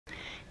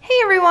Hey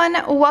everyone,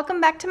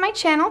 welcome back to my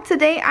channel.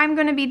 Today I'm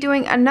going to be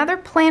doing another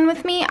plan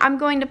with me. I'm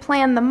going to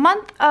plan the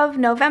month of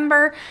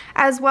November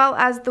as well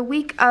as the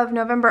week of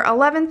November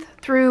 11th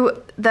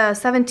through the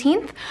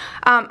 17th.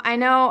 I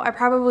know I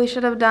probably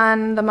should have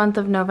done the month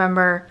of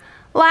November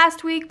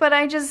last week, but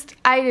I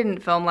didn't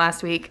film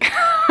last week.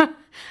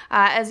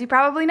 As you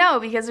probably know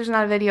because there's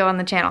not a video on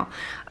the channel.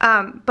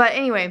 But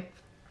anyway,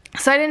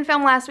 so I didn't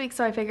film last week,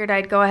 so I figured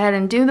I'd go ahead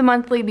and do the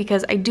monthly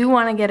because I do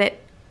want to get it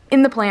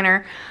in the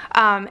planner,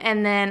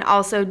 and then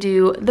also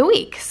do the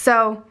week.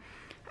 So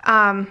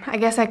I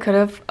guess I could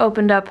have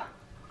opened up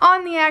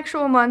on the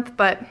actual month,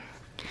 but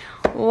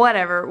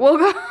whatever. We'll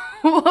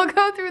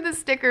go through the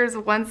stickers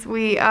once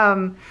we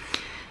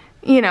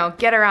you know,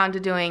 get around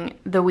to doing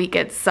the week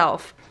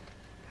itself.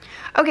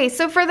 Okay,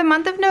 so for the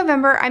month of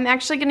November, I'm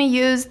actually going to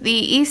use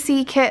the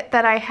EC kit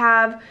that I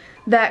have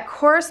that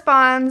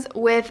corresponds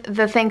with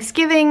the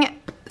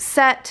Thanksgiving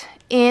set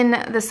in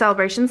the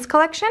Celebrations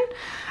collection.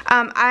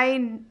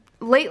 I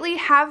lately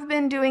have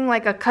been doing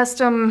like a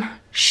custom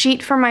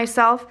sheet for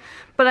myself,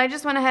 but I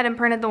just went ahead and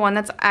printed the one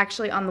that's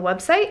actually on the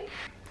website.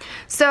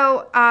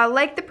 So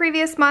like the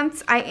previous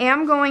months, I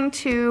am going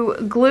to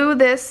glue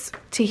this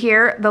to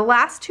here. The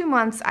last 2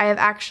 months I have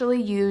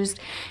actually used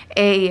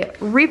a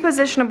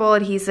repositionable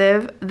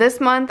adhesive. This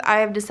month I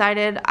have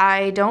decided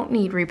I don't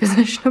need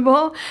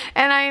repositionable,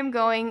 and I'm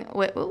going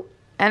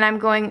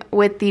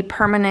with the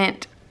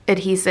permanent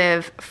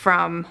adhesive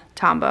from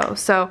Tombow.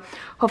 So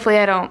hopefully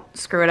I don't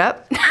screw it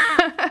up.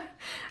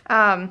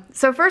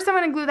 So first I'm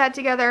going to glue that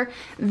together.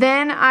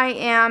 Then I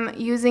am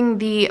using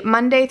the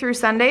Monday through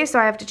Sunday, so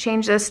I have to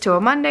change this to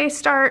a Monday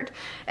start.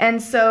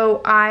 And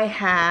so I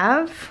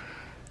have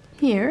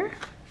here,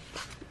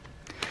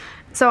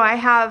 so I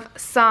have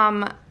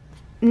some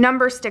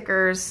number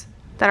stickers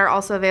that are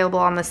also available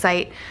on the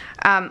site.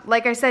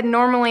 Like I said,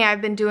 normally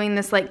I've been doing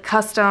this like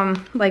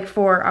custom, like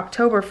for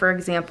October, for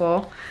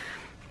example.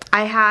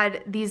 I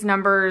had these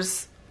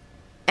numbers,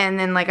 and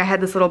then like I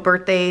had this little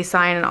birthday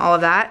sign and all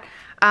of that.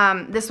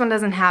 This one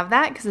doesn't have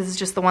that because this is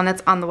just the one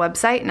that's on the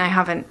website, and I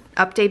haven't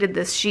updated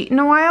this sheet in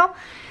a while.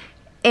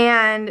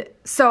 And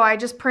so I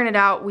just printed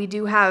out, we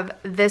do have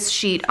this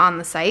sheet on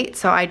the site,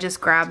 so I just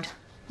grabbed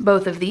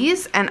both of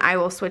these, and I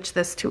will switch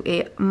this to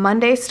a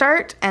Monday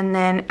start and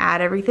then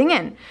add everything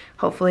in.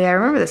 Hopefully I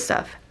remember this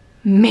stuff.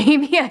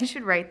 Maybe I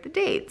should write the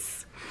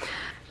dates.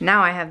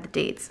 Now I have the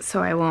dates,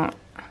 so I won't,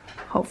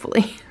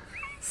 hopefully,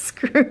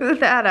 screw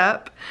that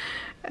up.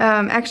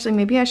 Actually,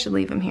 maybe I should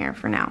leave them here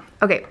for now.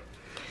 Okay.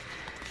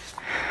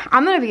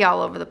 I'm gonna be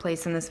all over the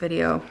place in this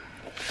video,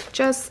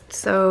 just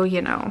so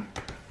you know.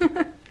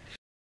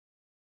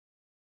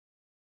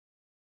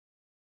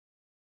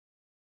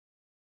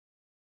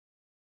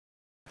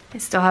 I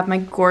still have my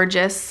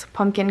gorgeous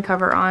pumpkin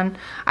cover on.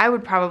 I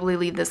would probably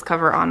leave this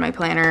cover on my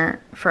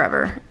planner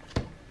forever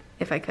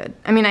if I could.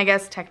 I mean, I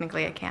guess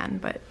technically I can,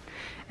 but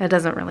it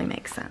doesn't really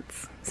make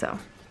sense. So,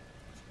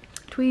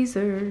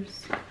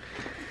 tweezers.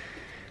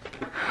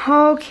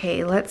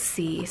 Okay, let's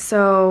see.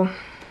 So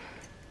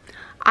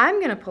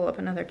I'm gonna pull up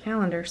another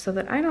calendar so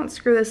that I don't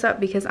screw this up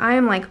because I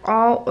am like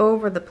all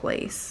over the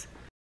place.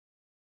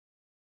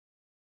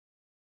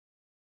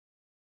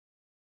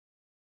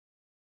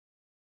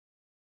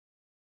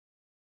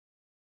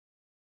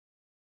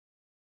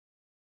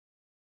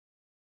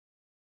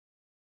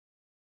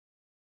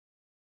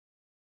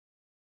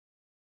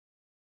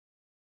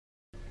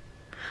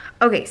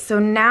 Okay, so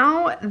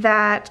now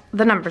that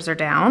the numbers are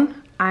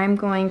down, I'm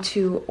going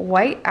to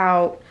white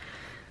out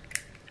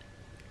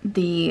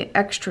the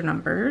extra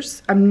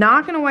numbers. I'm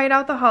not going to white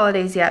out the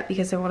holidays yet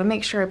because I want to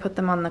make sure I put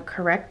them on the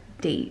correct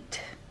date.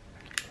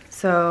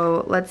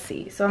 So let's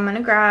see. So I'm going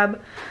to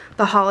grab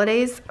the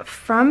holidays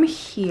from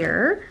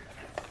here.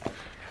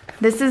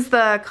 This is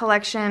the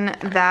collection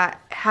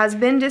that has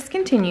been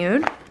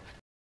discontinued.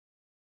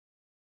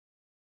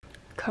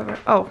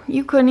 Oh,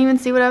 you couldn't even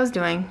see what I was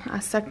doing. I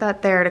stuck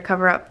that there to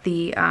cover up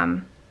the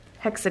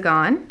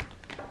hexagon.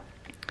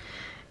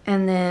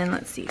 And then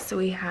let's see, so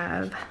we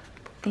have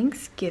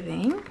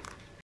Thanksgiving.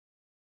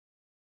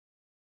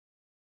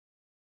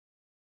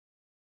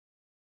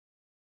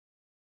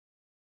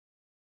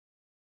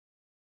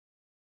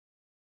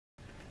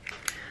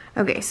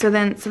 Okay, so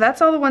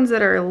that's all the ones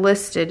that are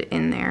listed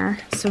in there.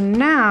 So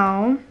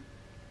now,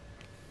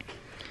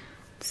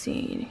 let's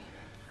see.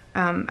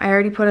 I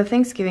already put a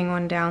Thanksgiving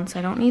one down, so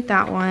I don't need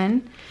that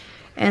one.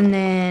 And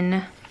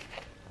then,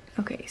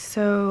 okay,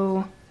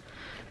 so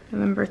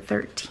November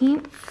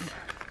 13th.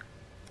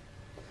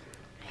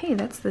 Hey,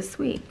 that's this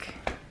week.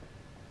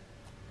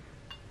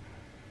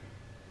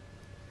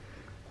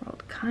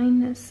 World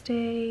Kindness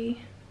Day.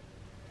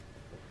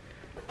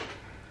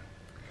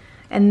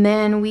 And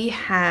then we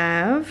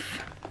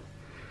have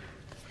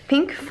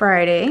Pink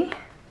Friday.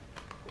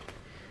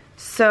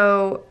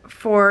 So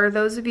for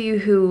those of you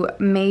who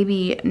may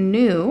be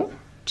new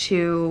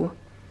to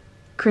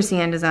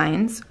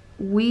krissyannedesigns,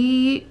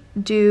 we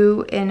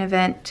do an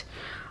event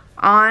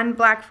on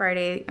Black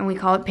Friday, and we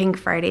call it Pink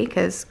Friday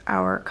because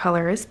our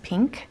color is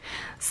pink.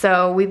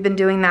 So we've been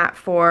doing that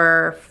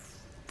for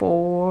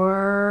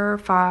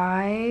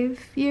 4-5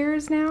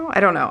 years now. I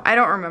don't know. I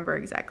don't remember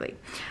exactly.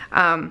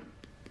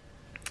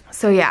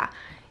 So yeah,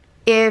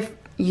 if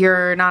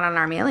you're not on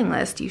our mailing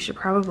list, you should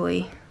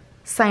probably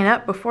sign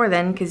up before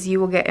then, because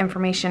you will get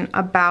information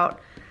about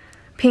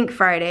Pink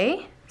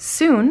Friday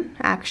soon,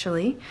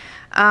 actually.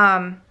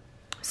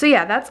 So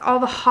yeah, that's all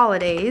the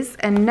holidays.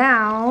 And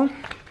now,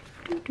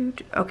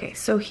 okay,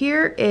 so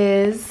here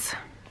is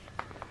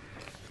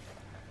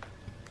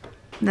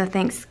the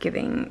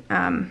Thanksgiving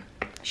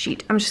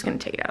sheet. I'm just gonna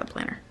take it out of the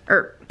planner,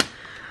 or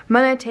I'm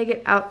gonna take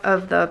it out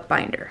of the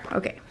binder.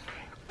 Okay.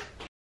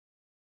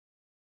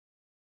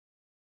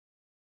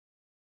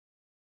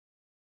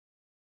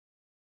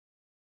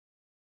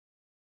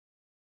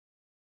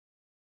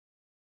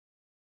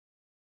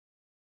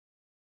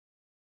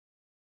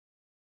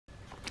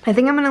 I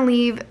think I'm gonna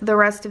leave the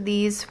rest of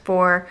these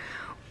for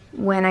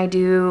when I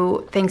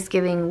do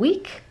Thanksgiving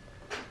week.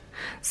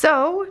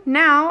 So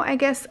now I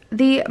guess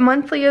the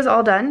monthly is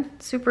all done.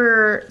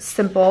 Super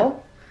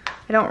simple.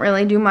 I don't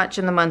really do much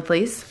in the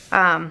monthlies.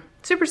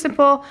 Super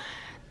simple,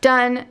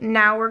 done.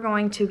 Now we're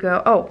going to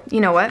go, oh, you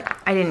know what?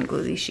 I didn't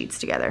glue these sheets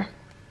together.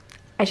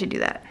 I should do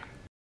that.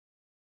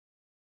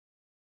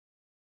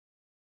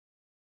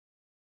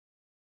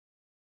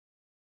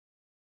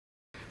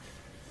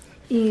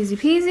 Easy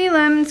peasy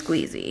lemon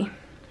squeezy.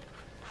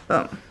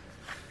 Boom.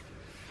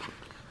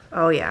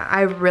 Oh yeah,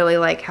 I really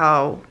like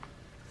how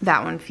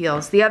that one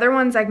feels. The other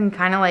ones I can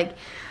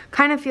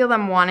kind of feel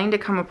them wanting to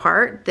come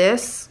apart.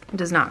 This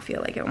does not feel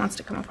like it wants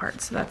to come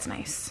apart, so that's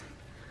nice.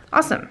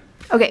 Awesome.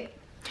 Okay.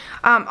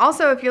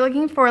 Also, if you're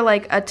looking for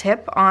like a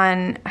tip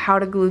on how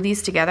to glue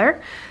these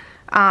together,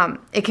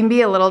 it can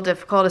be a little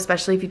difficult,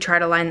 especially if you try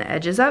to line the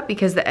edges up,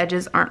 because the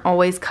edges aren't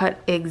always cut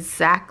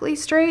exactly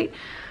straight.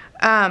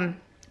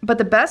 But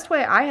the best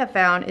way I have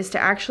found is to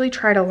actually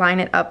try to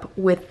line it up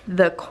with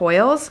the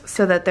coils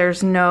so that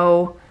there's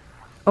no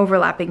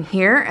overlapping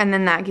here, and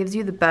then that gives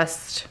you the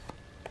best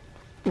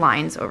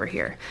lines over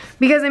here.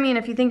 Because I mean,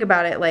 if you think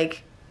about it,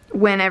 like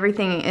when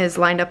everything is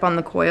lined up on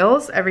the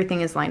coils, everything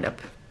is lined up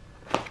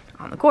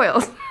on the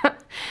coils.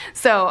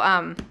 So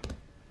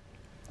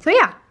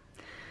yeah.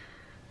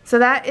 So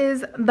that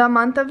is the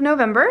month of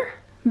November.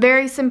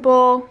 Very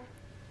simple,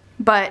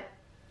 but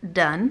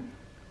done.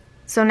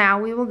 So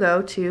now we will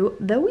go to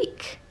the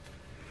week,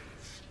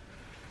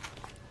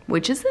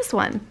 which is this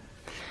one.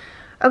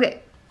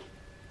 Okay,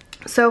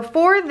 so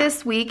for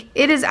this week,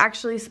 it is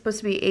actually supposed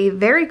to be a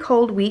very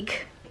cold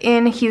week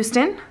in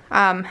Houston.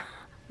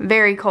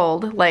 Very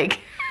cold, like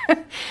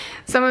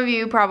some of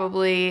you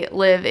probably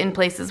live in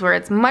places where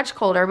it's much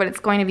colder, but it's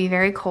going to be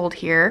very cold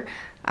here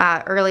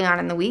early on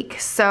in the week.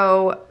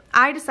 So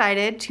I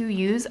decided to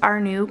use our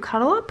new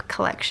Cuddle Up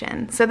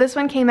collection. So this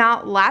one came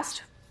out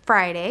last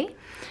Friday.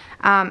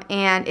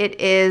 And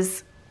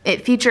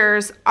it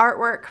features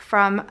artwork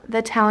from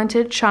the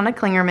talented Shauna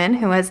Klingerman,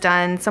 who has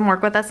done some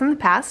work with us in the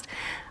past.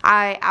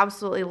 I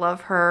absolutely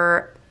love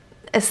her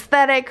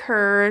aesthetic,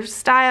 her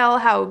style,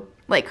 how,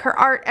 like, her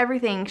art,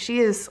 everything. She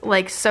is,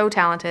 like, so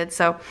talented.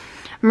 So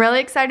I'm really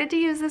excited to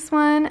use this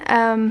one.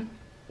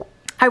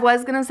 I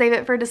was gonna save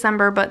it for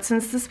December, but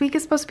since this week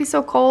is supposed to be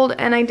so cold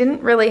and I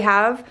didn't really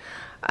have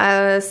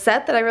a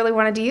set that I really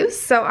wanted to use,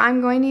 so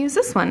I'm going to use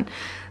this one.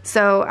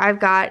 So I've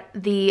got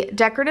the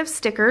decorative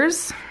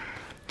stickers,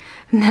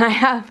 and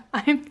then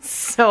I'm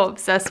so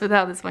obsessed with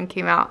how this one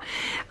came out.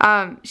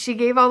 She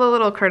gave all the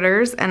little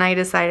critters, and I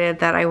decided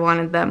that I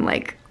wanted them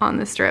like on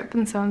the strip,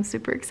 and so I'm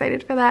super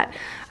excited for that.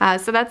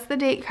 So that's the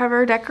date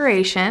cover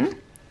decoration.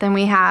 Then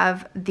we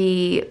have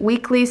the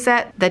weekly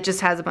set that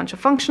just has a bunch of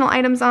functional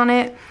items on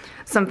it,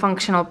 some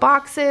functional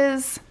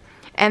boxes,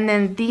 and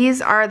then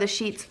these are the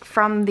sheets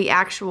from the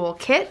actual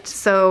kit.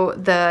 So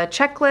the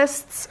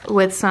checklists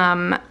with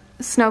some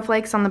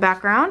snowflakes on the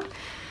background,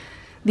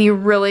 the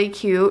really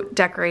cute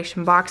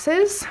decoration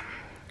boxes.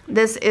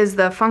 This is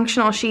the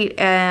functional sheet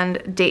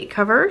and date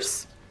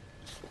covers,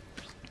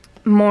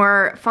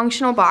 more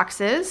functional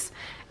boxes,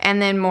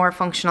 and then more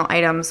functional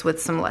items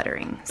with some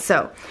lettering.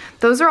 So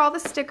those are all the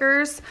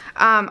stickers.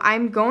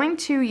 I'm going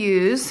to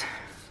use,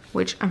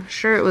 which I'm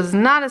sure it was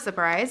not a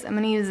surprise, I'm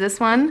going to use this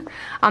one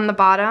on the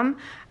bottom,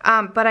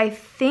 but I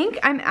think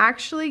I'm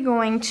actually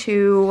going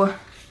to,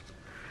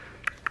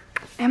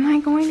 am I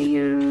going to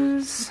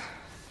use,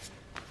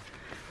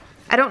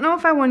 I don't know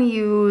if I want to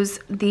use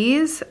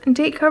these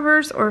date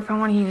covers or if I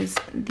want to use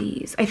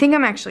these. I think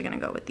I'm actually going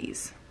to go with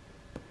these.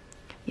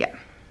 Yeah.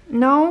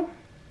 No.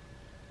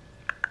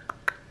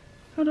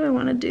 What do I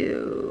want to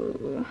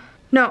do?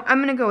 No, I'm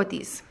going to go with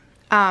these.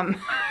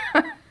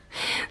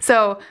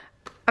 So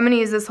I'm going to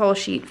use this whole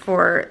sheet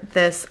for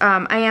this.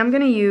 I am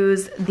going to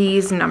use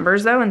these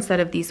numbers though instead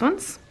of these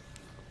ones.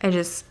 I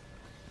just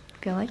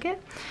feel like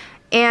it.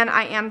 And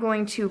I am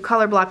going to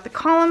color block the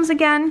columns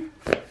again,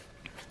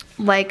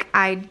 like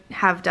I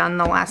have done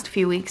the last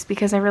few weeks,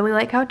 because I really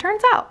like how it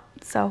turns out.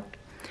 So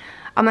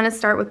I'm gonna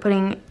start with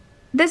putting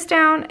this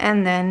down,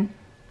 and then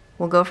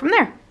we'll go from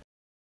there.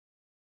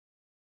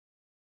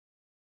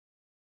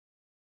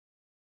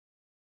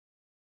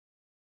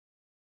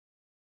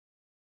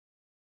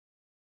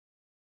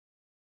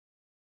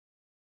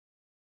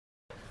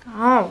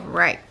 All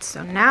right,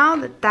 so now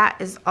that that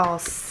is all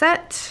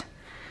set,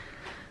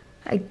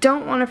 I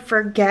don't want to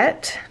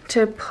forget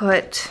to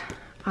put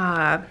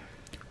the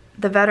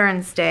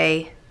Veterans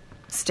Day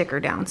sticker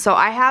down. So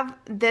I have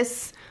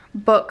this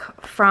book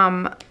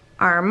from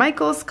our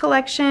Michaels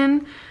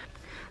collection.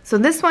 So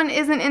this one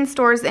isn't in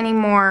stores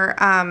anymore,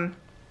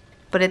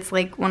 but it's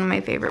like one of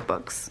my favorite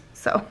books.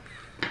 So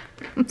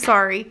I'm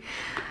sorry.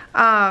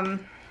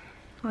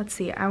 Let's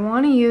see, I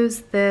want to use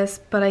this,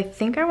 but I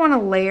think I want to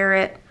layer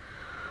it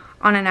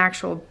on an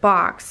actual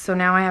box. So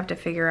now I have to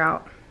figure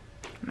out,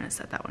 I'm going to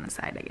set that one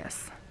aside, I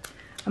guess.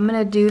 I'm going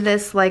to do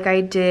this like I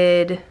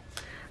did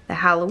the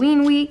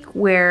Halloween week,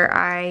 where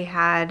I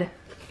had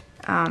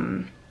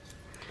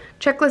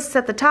checklists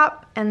at the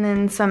top and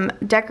then some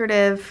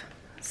decorative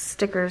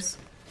stickers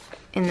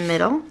in the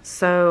middle.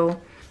 So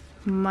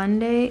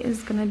Monday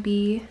is going to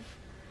be,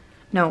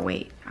 no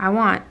wait, I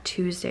want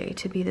Tuesday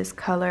to be this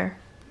color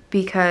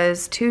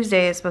because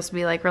Tuesday is supposed to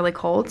be like really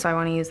cold, so I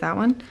want to use that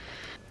one.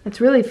 It's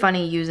really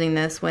funny using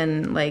this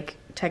when like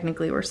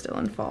technically we're still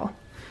in fall,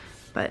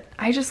 but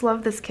I just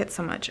love this kit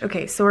so much.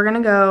 Okay, so we're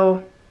gonna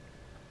go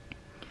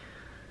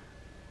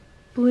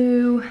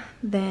blue,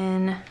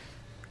 then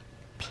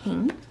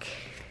pink.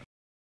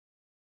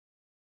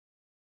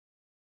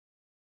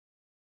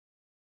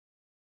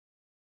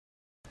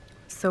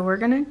 So we're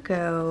gonna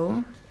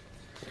go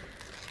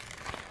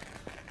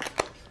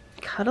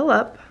cuddle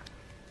up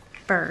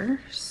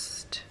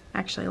first.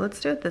 Actually, let's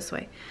do it this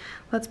way.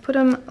 Let's put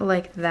them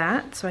like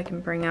that so I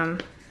can bring them.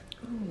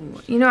 Ooh.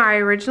 You know, I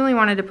originally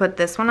wanted to put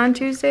this one on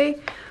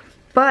Tuesday,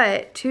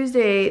 but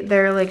Tuesday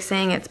they're like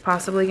saying it's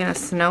possibly gonna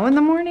snow in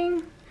the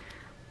morning.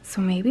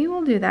 So maybe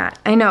we'll do that.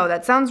 I know,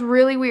 that sounds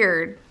really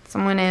weird.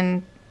 Someone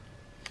in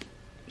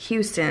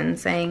Houston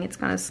saying it's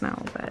gonna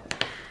snow,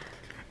 but.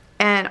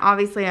 And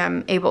obviously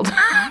I'm able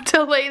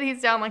to lay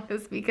these down like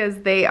this because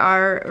they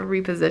are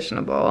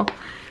repositionable.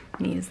 I'm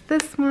gonna use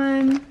this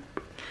one.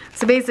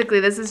 So basically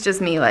this is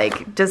just me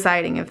like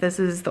deciding if this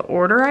is the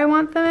order I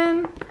want them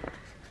in.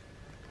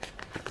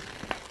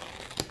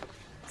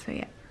 So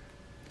yeah,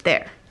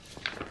 there.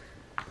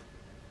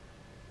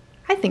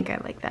 I think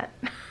I like that.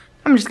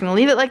 I'm just gonna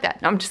leave it like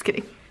that. No, I'm just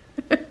kidding.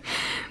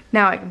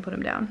 Now I can put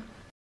them down.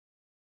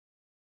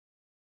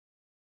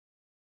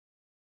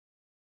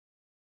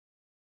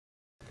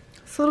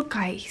 This little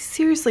guy, he's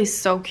seriously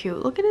so cute.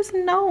 Look at his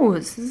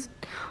nose.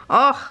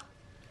 Oh,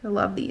 I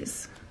love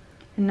these.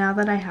 And now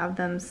that I have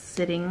them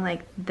sitting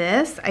like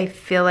this, I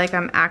feel like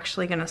I'm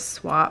actually gonna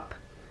swap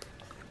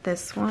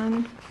this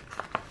one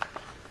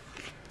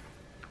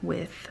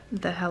with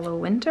the Hello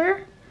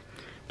Winter,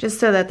 just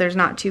so that there's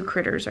not two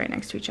critters right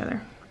next to each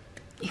other.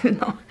 Even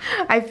though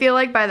I feel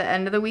like by the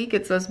end of the week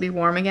it's supposed to be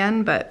warm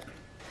again, but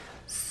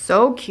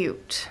so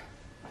cute.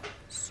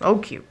 So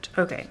cute.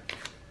 Okay.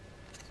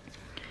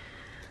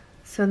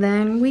 So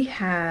then we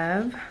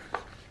have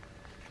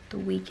the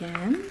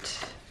weekend.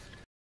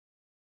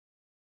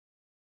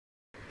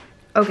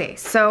 Okay,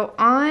 so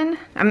I'm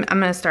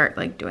gonna start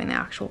like doing the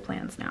actual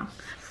plans now.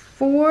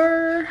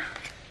 For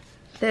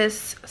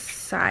this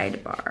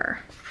sidebar,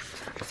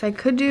 so I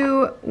could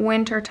do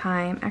winter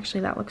time.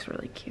 Actually, that looks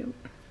really cute.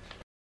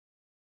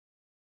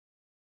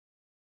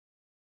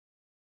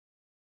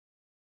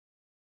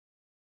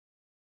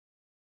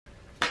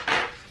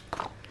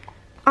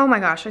 Oh my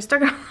gosh, I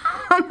stuck it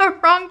on the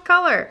wrong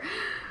color.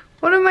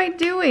 What am I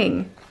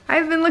doing?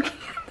 I've been looking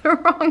at the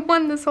wrong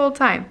one this whole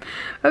time.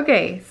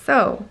 Okay,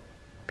 so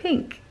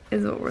pink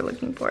is what we're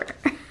looking for.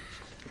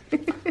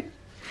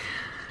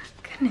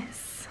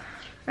 Goodness.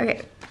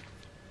 Okay.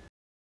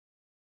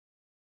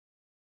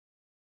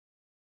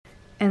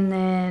 And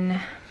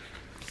then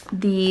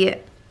the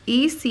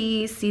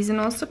EC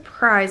seasonal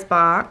surprise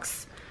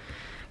box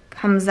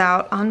comes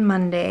out on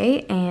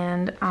Monday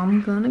and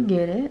I'm gonna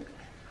get it.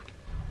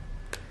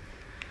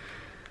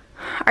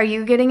 Are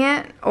you getting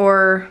it?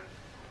 Or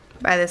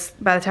by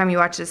the time you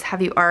watch this,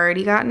 have you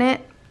already gotten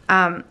it?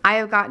 I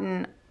have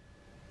gotten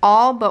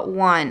all but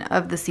one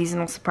of the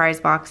seasonal surprise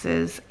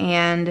boxes,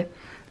 and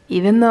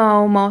even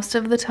though most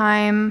of the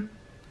time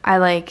I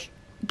like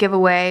give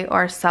away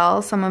or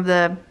sell some of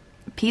the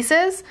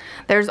pieces,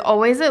 there's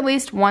always at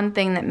least one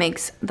thing that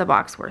makes the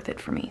box worth it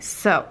for me.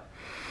 So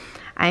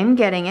I'm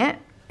getting it.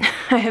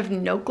 I have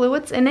no clue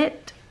what's in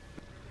it.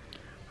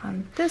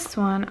 On this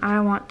one,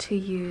 I want to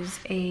use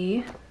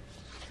a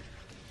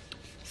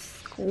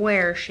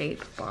square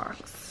shaped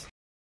box.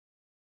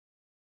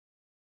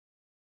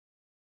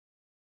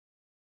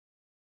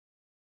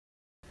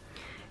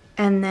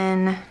 And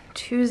then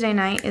Tuesday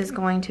night is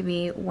going to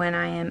be when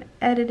I am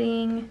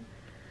editing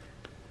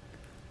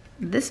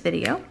this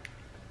video.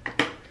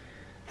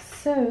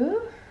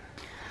 So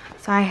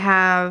I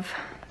have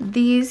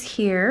these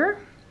here.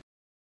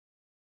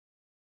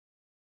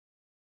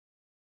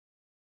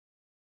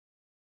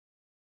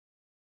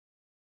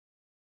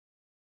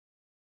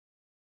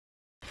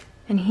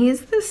 And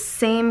he's the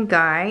same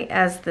guy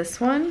as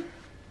this one.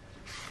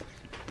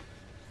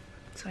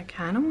 So I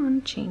kind of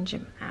want to change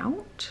him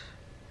out.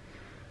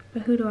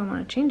 But who do I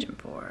want to change him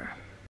for?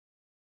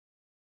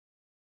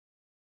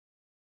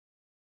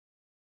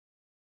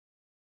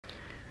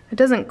 It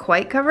doesn't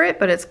quite cover it,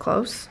 but it's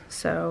close,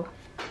 so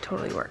it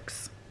totally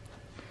works.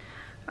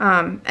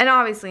 And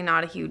obviously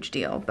not a huge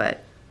deal,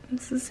 but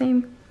it's the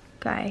same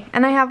guy.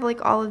 And I have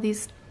like all of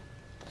these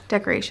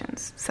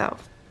decorations, so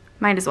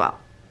might as well.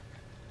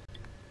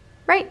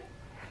 Right?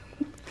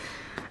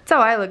 That's how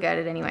I look at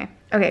it anyway.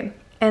 Okay,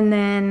 and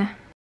then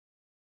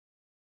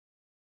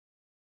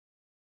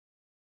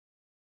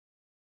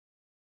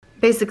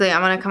basically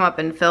I'm gonna come up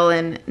and fill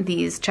in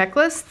these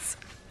checklists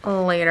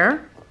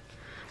later,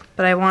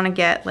 but I wanna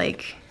get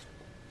like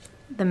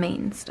the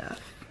main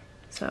stuff.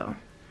 So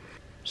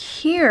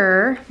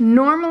here,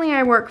 normally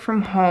I work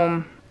from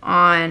home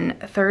on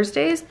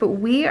Thursdays, but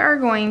we are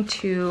going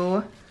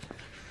to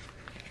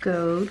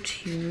go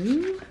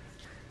to,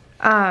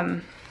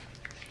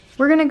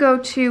 we're gonna go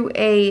to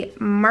a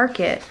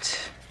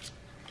market,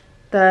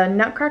 the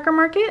Nutcracker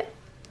Market,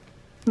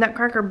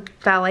 Nutcracker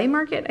Ballet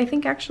Market, I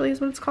think actually is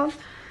what it's called,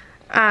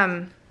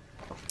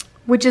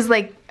 which is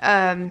like,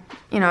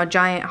 you know, a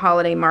giant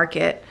holiday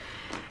market,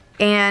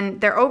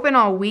 and they're open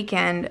all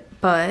weekend,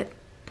 but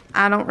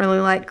I don't really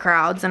like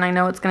crowds, and I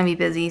know it's gonna be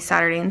busy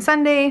Saturday and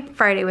Sunday.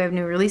 Friday we have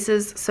new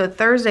releases, so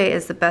Thursday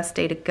is the best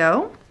day to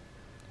go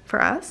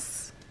for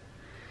us.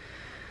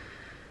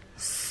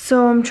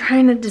 So I'm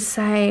trying to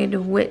decide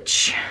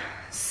which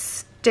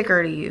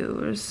sticker to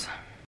use.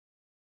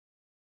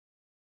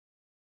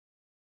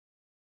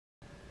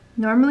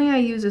 Normally I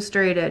use a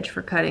straight edge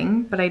for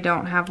cutting, but I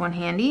don't have one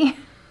handy.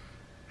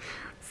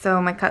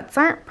 So my cuts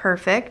aren't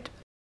perfect.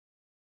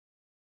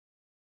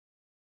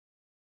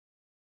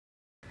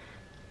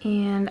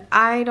 And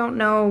I don't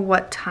know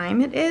what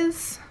time it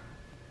is.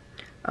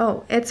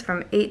 Oh, it's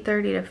from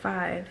 8:30 to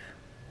 5.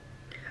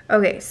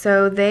 Okay,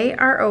 so they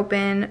are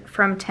open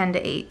from 10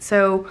 to 8.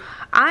 So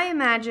I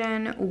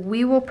imagine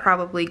we will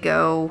probably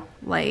go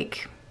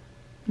like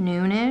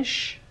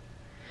noonish.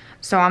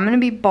 So I'm gonna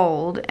be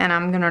bold and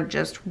I'm gonna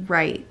just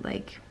write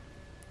like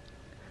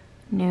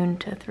noon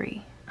to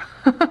 3.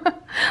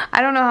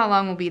 I don't know how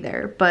long we'll be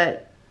there,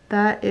 but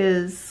that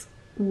is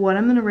what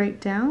I'm gonna write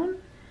down.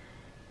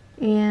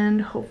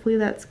 And hopefully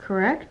that's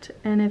correct.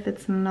 And if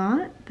it's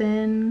not,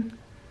 then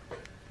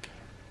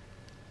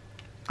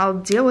I'll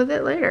deal with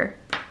it later.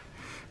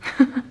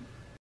 I'm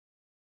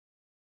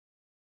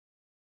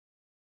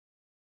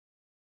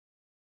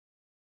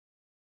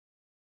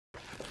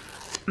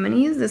gonna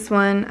use this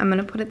one, I'm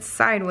gonna put it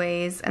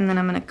sideways, and then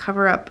I'm gonna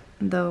cover up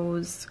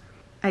those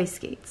ice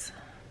skates.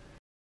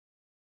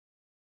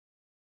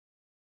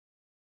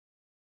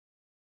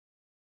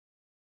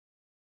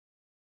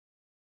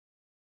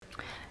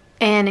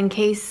 And in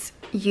case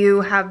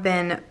you have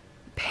been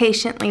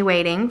patiently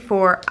waiting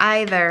for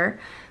either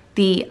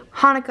the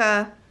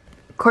Hanukkah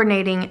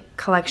coordinating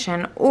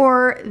collection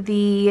or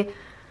the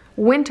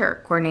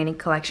winter coordinating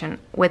collection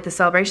with the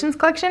celebrations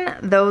collection,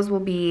 those will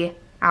be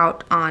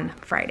out on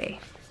Friday.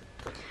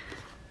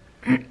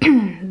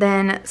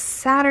 Then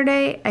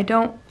Saturday, I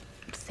don't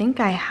think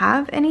I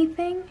have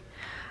anything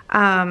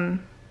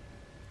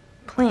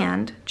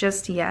planned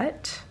just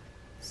yet.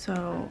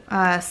 So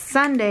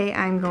Sunday,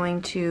 I'm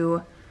going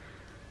to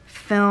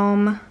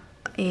film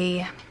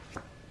a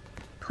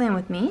plan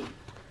with me,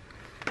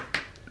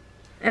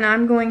 and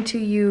I'm going to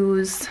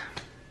use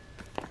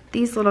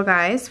these little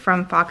guys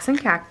from Fox and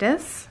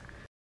Cactus.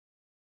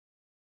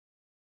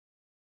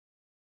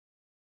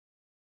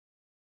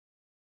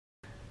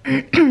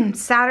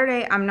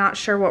 Saturday, I'm not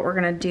sure what we're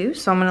gonna do,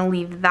 so I'm gonna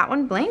leave that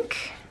one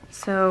blank.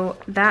 So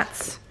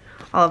that's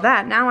all of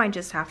that. Now I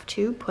just have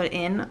to put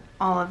in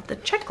all of the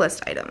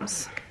checklist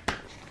items.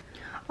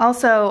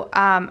 Also,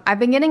 I've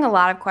been getting a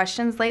lot of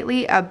questions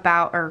lately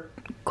about, or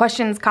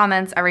questions,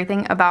 comments,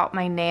 everything about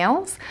my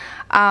nails.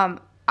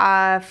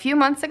 A few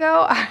months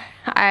ago,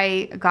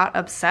 I got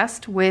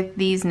obsessed with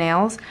these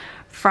nails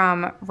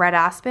from Red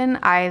Aspen.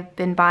 I've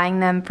been buying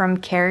them from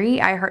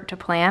Carrie, I Heart to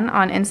Plan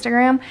on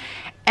Instagram,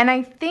 and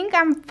I think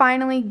I'm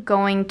finally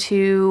going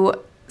to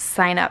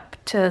sign up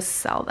to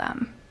sell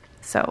them.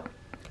 So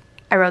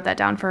I wrote that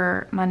down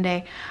for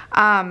Monday.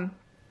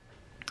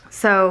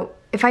 So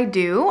if I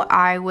do,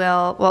 I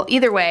will, well,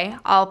 either way,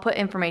 I'll put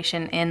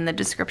information in the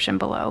description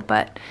below.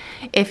 But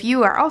if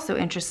you are also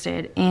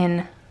interested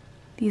in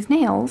these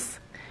nails,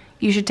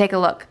 you should take a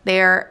look.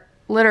 They're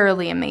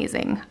literally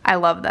amazing. I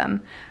love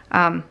them.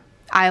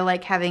 I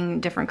like having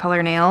different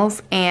color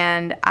nails,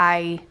 and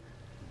I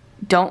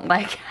don't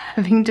like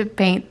having to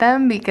paint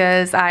them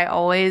because I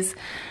always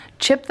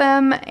chip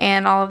them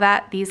and all of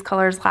that. These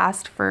colors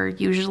last for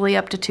usually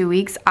up to 2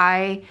 weeks.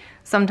 I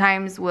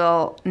sometimes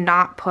will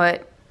not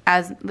put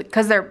as,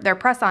 because they're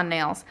press-on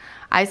nails,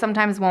 I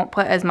sometimes won't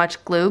put as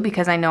much glue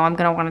because I know I'm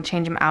gonna wanna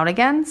change them out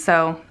again.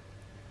 So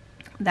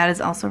that is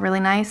also really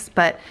nice,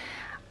 but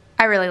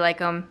I really like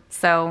them.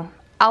 So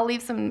I'll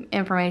leave some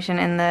information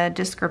in the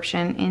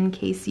description in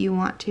case you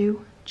want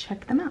to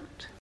check them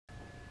out.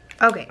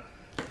 Okay,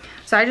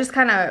 so I just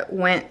kind of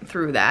went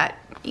through that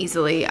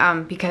easily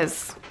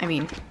because, I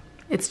mean,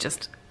 it's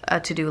just a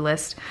to-do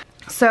list.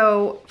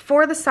 So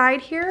for the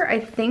side here, I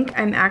think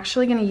I'm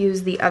actually gonna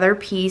use the other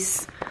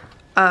piece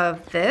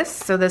of this.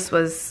 So this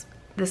was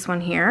this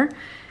one here.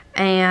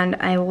 and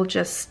I will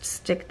just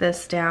stick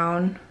this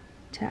down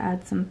to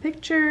add some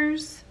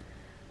pictures.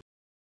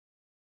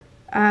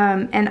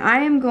 And I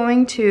am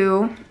going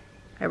to,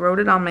 I wrote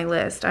it on my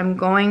list, I'm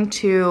going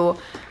to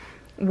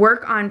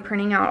work on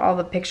printing out all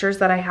the pictures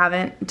that I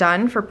haven't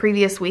done for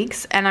previous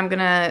weeks, and I'm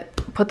gonna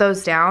put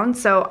those down.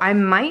 So I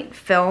might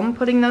film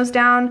putting those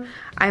down,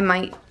 I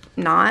might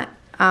not.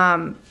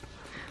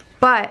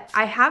 But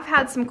I have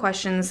had some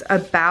questions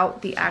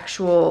about the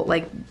actual,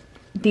 like,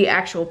 the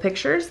actual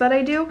pictures that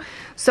I do.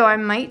 So I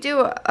might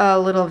do a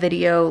little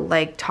video,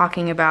 like,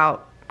 talking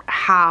about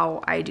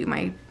how I do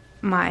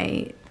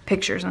my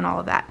pictures and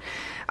all of that.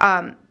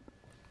 I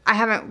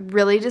haven't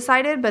really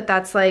decided, but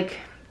that's, like,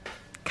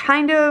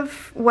 kind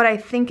of what I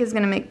think is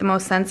gonna make the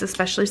most sense,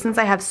 especially since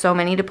I have so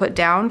many to put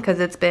down, because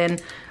it's been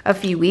a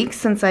few weeks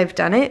since I've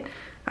done it.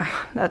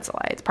 That's a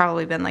lie, it's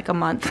probably been like a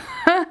month.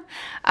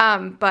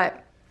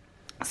 But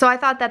so I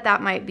thought that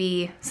that might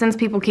be, since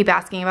people keep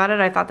asking about it,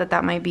 I thought that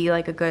that might be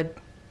like a good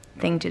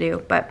thing to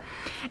do. But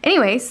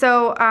anyway,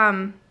 so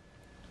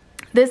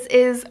this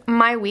is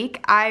my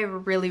week. I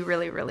really,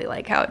 really, really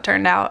like how it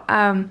turned out.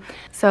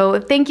 So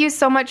thank you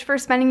so much for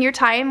spending your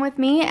time with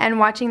me and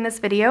watching this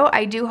video.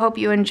 I do hope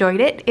you enjoyed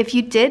it. If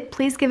you did,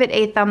 please give it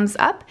a thumbs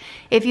up.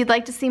 If you'd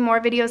like to see more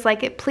videos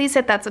like it, please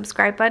hit that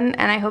subscribe button,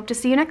 and I hope to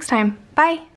see you next time. Bye.